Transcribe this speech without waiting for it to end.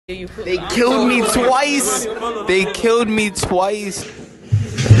They killed me twice. They killed me twice.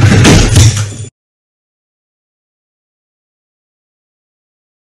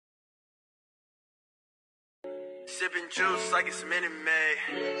 Sipping juice like it's Minute Maid,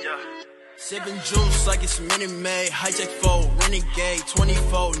 yeah. Sipping juice like it's Minute Maid. High-tech 4, renegade,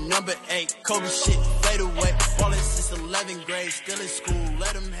 24, number 8. Kobe shit, fade away. Ballin' since 11th grade, still in school,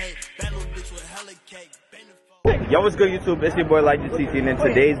 let them hate. Bad little bitch with hella cake. Yo, what's good, YouTube? It's your boy Like the TT, and in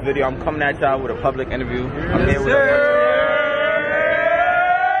today's video, I'm coming at y'all with a public interview. I'm here with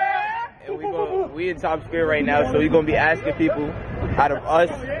and we in Times Square right now, so we're gonna be asking people out of us.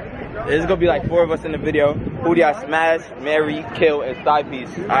 There's gonna be like 4 of us in the video. Who do y'all smash, marry, kill, and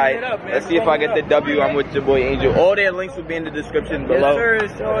Sidepiece? Alright, let's see if I get the W. I'm with your boy Angel. All their links will be in the description below.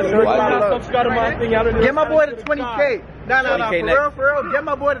 Yes, Get my boy to 20K. No, for real. Get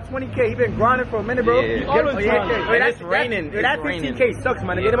my boy to 20K. He been grinding for a minute, bro. Yeah. It's raining. That 15K sucks,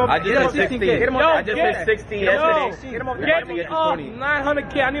 man. Get him up. I just hit 16. I just hit 16 yesterday. Get him up. Get me off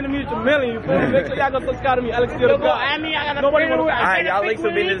 900K. I need to meet a million. You feel me? Make sure y'all go subscribe to me. Alex, you're the guy. Alright, y'all links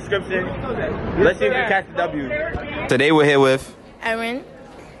will be in the description. Let's see if we catch the W. Today we're here with Erin,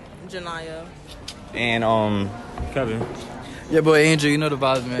 Janaya, and Kevin. Your boy Angel, you know the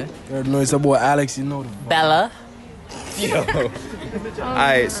vibes, man. You already know it's your boy Alex, you know the vibes. Bella. Yo.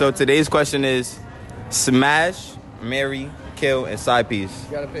 Alright, so today's question is smash, marry, kill, and Sidepiece.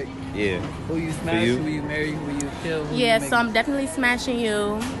 You gotta pick. Yeah. Who you smash, who you marry, who you kill. yeah, so I'm definitely smashing you.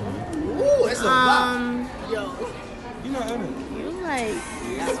 Ooh, it's a lot. You like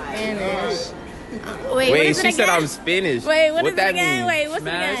Spanish. Wait, what Wait, is it she again? said I'm Spanish. Wait, what is that it again? mean? Wait, what's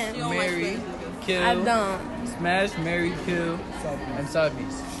Smash, it again? marry, kill. I don't. Smash, marry, kill, and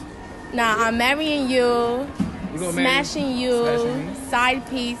Sidepiece. Nah, I'm marrying you, You gonna smashing you, smashing me?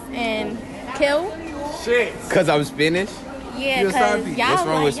 Sidepiece, and kill. Cause I'm Spanish? Yeah, You're a cause Sidepiece. y'all What's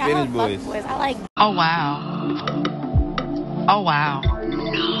wrong with y'all Spanish fuck boys? I like. Oh wow. Oh wow.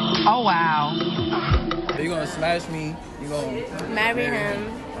 Oh wow. So you gonna smash me, you gonna Marry him.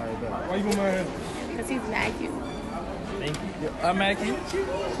 Why you gonna marry him? Cause he's mad cute. I'm mad cute.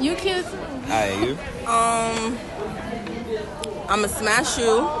 You cute. Alright, you? I'ma smash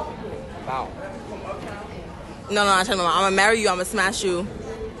you. Wow. No, I'm gonna marry you. I'ma smash you.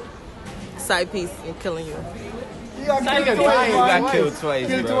 Sidepiece and killing you. You got killed You twice. got killed twice,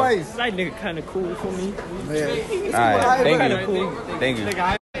 Killed bro. twice. That nigga kind of cool for me. Alright, thank you. Thank you.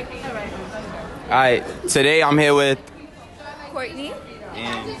 Alright, today I'm here with Courtney.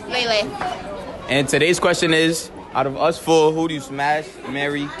 Lele. And today's question is, out of us 4, who do you smash,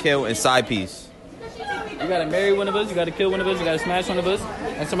 marry, kill, and Sidepiece? You gotta marry one of us, you gotta kill one of us, you gotta smash one of us,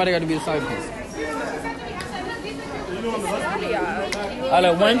 and somebody gotta be the Sidepiece. Out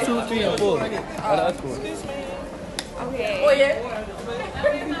of 1, 2, 3, and 4. Out of us 4. Okay. Oh yeah.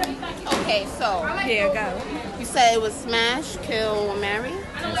 Okay, so Here, go. you said it was smash, kill, marry.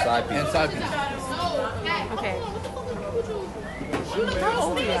 And And Sidepiece. Sidepiece. Okay.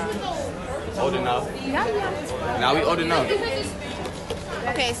 Old enough. Now we old enough.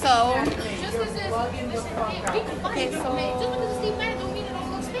 Okay, so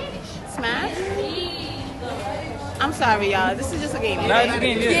smash. I'm sorry, y'all. This is just a game. Nah, it's a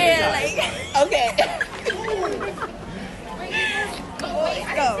game, yeah. Okay.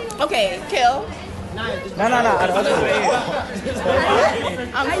 Okay, kill. No. Out of us 4.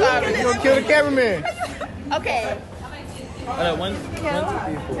 I'm sorry. You gonna kill the cameraman. Okay. Out of 1, 2, 3,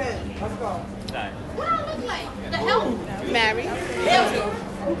 4. Marry.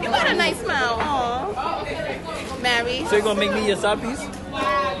 You got a nice smile. Aww. Marry. So you gonna make me your Sidepiece?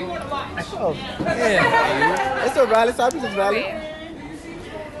 Oh, Yeah. it's still valid. Sidepiece is valid.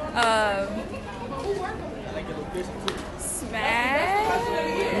 Smash.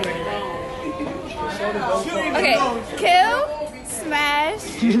 Okay, kill, smash,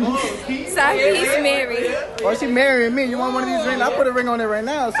 Sidepiece, marry. Or she marrying me. You want one of these rings? I put a ring on it right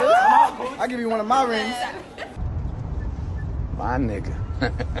now, so I'll give you one of my rings. My nigga.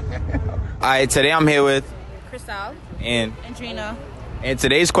 Alright, today I'm here with Crystal. and Trina. and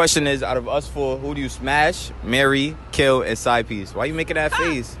today's question is, out of us 4, who do you smash, marry, kill, and Sidepiece? Why you making that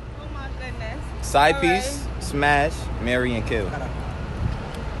face? Oh my goodness. Sidepiece, smash, marry, and kill.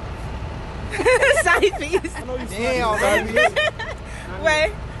 Sidepiece. Damn,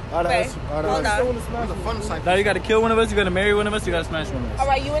 Wait. Hold on. Now you gotta kill one of us, you gotta marry one of us, you gotta smash one of us. All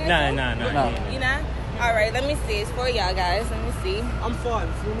right, you in this? Nah. You not? All right, let me see. It's for y'all guys. Let me see. I'm fine.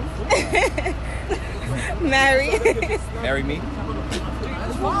 Marry. Marry me?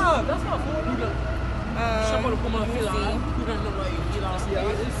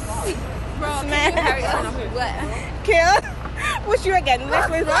 Smash. Kill. What you again? Next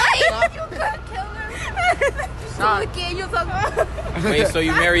one's right. You couldn't kill her. So again, you talking about? Wait, so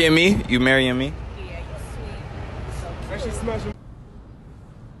you marrying me? You marrying me? Yeah, you sweet. Actually, smash him.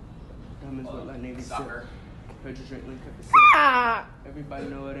 Everybody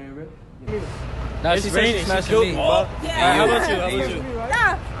know it ain't real. Nah, she said she smashing me. How about you?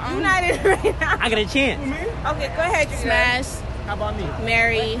 Nah, you not in right now. I got a chance. Okay, go ahead. You Smash, How about me?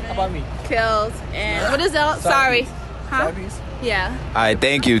 marry, How about me? killed, and what is that? Sorry. Huh? Sidepiece. Yeah. All right,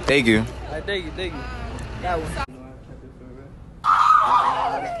 thank you. Thank you.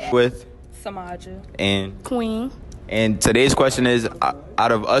 With Samaja. and Queen. today's question is: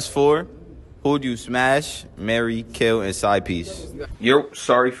 out of us four, who'd you smash, marry, kill, and side piece? You're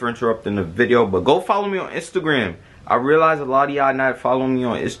sorry for interrupting the video, but go follow me on Instagram. I realize a lot of y'all not following me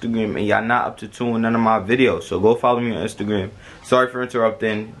on Instagram and y'all not up to tune with none of my videos. So go follow me on Instagram. Sorry for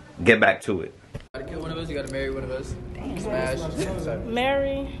interrupting. Get back to it. You gotta kill one of us, you gotta marry one of us. Smash.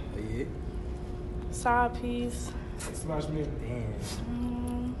 Mary, Yeah. side piece. Smash me.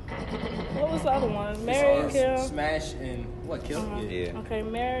 What was the other one? Mary, kill. Smash and what? Kill? Yeah. Okay,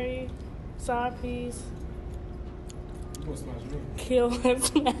 Mary, side piece, You gonna smash me? kill and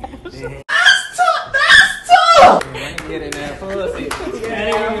smash. Get in there, pussy.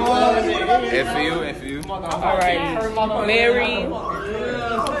 If you. All right. Mary,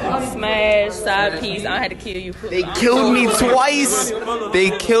 smash, side piece. I had to kill you. They killed me twice.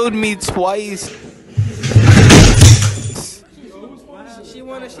 They killed me twice. She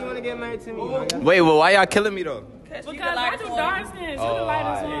wanna get married to me. Wait, well, why y'all killing me though? Because I do dark skin. She's the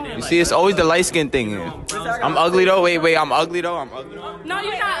lightest one. You see, it's always the light skin thing. I'm ugly though. Wait, I'm ugly though. No,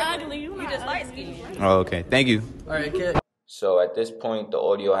 you're not ugly. You just light skin. Oh, okay. Thank you. Alright, kid. So at this point, the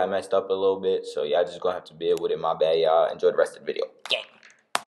audio had messed up a little bit. So y'all just gonna have to bear with it. My bad, y'all. Enjoy the rest of the video. Gang.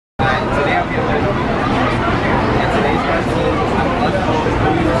 Today I'm here with and today's question is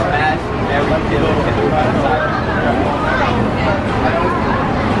smash, marry, kill,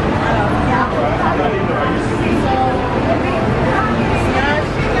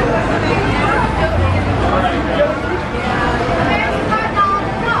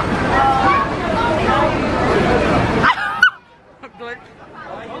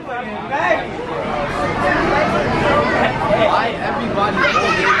 why everybody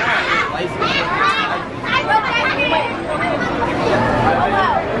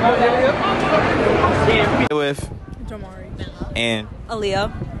with Jamari. and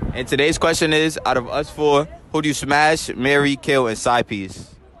Aaliyah. and today's question is: out of us four, who do you smash, marry, kill, and side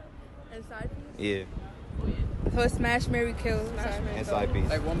piece? And side piece? Yeah, So smash, marry, kill. and side piece.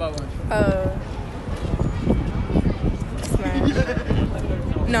 Like one by one. Smash.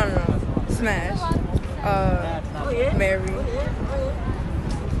 No. Smash. Marry.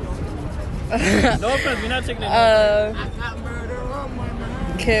 No offense, we're not taking it.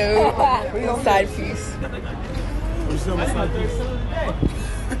 Kill. Side piece.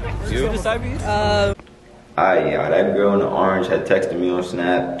 You? The side piece? Alright, y'all, that girl in the orange had texted me on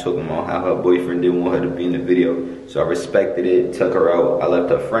Snap talking about how her boyfriend didn't want her to be in the video. So I respected it, took her out. I left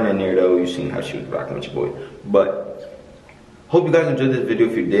her friend in there though. You seen how she was rocking with your boy. But hope you guys enjoyed this video.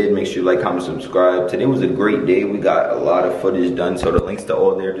 If you did, make sure you like, comment, subscribe. Today was a great day. We got a lot of footage done. So the links to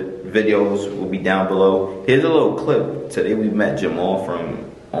all their videos will be down below. Here's a little clip. Today we met Jamal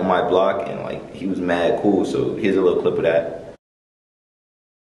from on my block and like he was mad cool. So here's a little clip of that.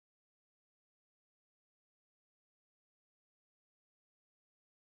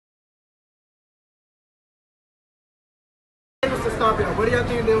 Stop it. What do y'all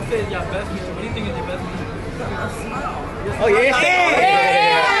think they'll say? Your best music. What do you think is your best music? Oh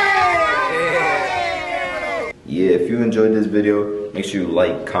Yeah, if you enjoyed this video, make sure you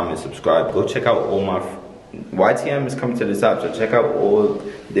like, comment, subscribe. Go check out all my YTM is coming to the top, so check out all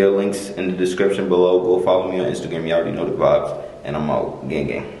their links in the description below. Go follow me on Instagram. You already know the vibes, and I'm out. Gang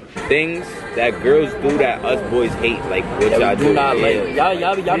gang. Things that girls do that us boys hate, like what y'all do. Not like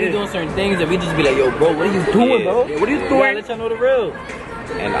y'all be doing certain things and we just be like, yo, bro, what are you doing, bro? What are you doing? Let y'all know the real.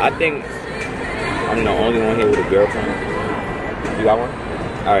 And I think I'm the only one here with a girlfriend. You got one?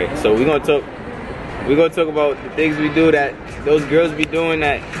 All right, so we're gonna talk about the things we do that those girls be doing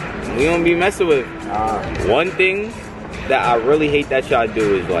that we don't be messing with. One thing that I really hate that y'all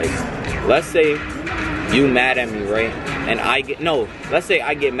do is like, let's say you mad at me, right? And let's say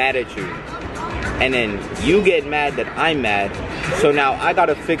I get mad at you. And then you get mad that I'm mad. So now I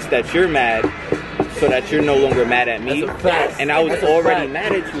gotta fix that you're mad so that you're no longer mad at me. That's a fact. And I was already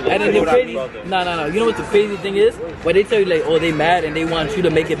mad at you. Like, And then the crazy, no. You know what the crazy thing is? When they tell you like, oh, they mad and they want you to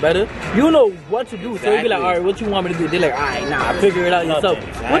make it better, you know what to do. So you be like, all right, what you want me to do? They're like, all right, nah, figure it out yourself.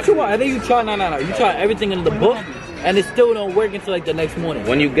 What you want? And then you try, no. You try everything in the book. and it still don't work until like the next morning.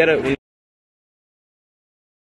 When you get it.